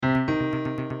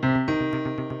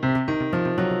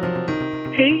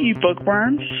Hey, you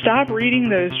bookworms, stop reading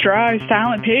those dry,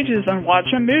 silent pages and watch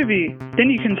a movie. Then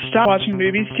you can stop watching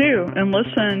movies too and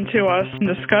listen to us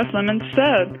and discuss them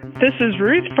instead. This is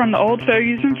Ruth from the Old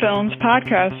Fogies and Films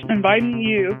podcast inviting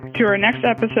you to our next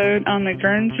episode on the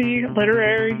Guernsey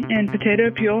Literary and Potato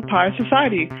Peel Pie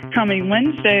Society, coming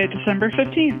Wednesday, December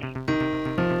 15th.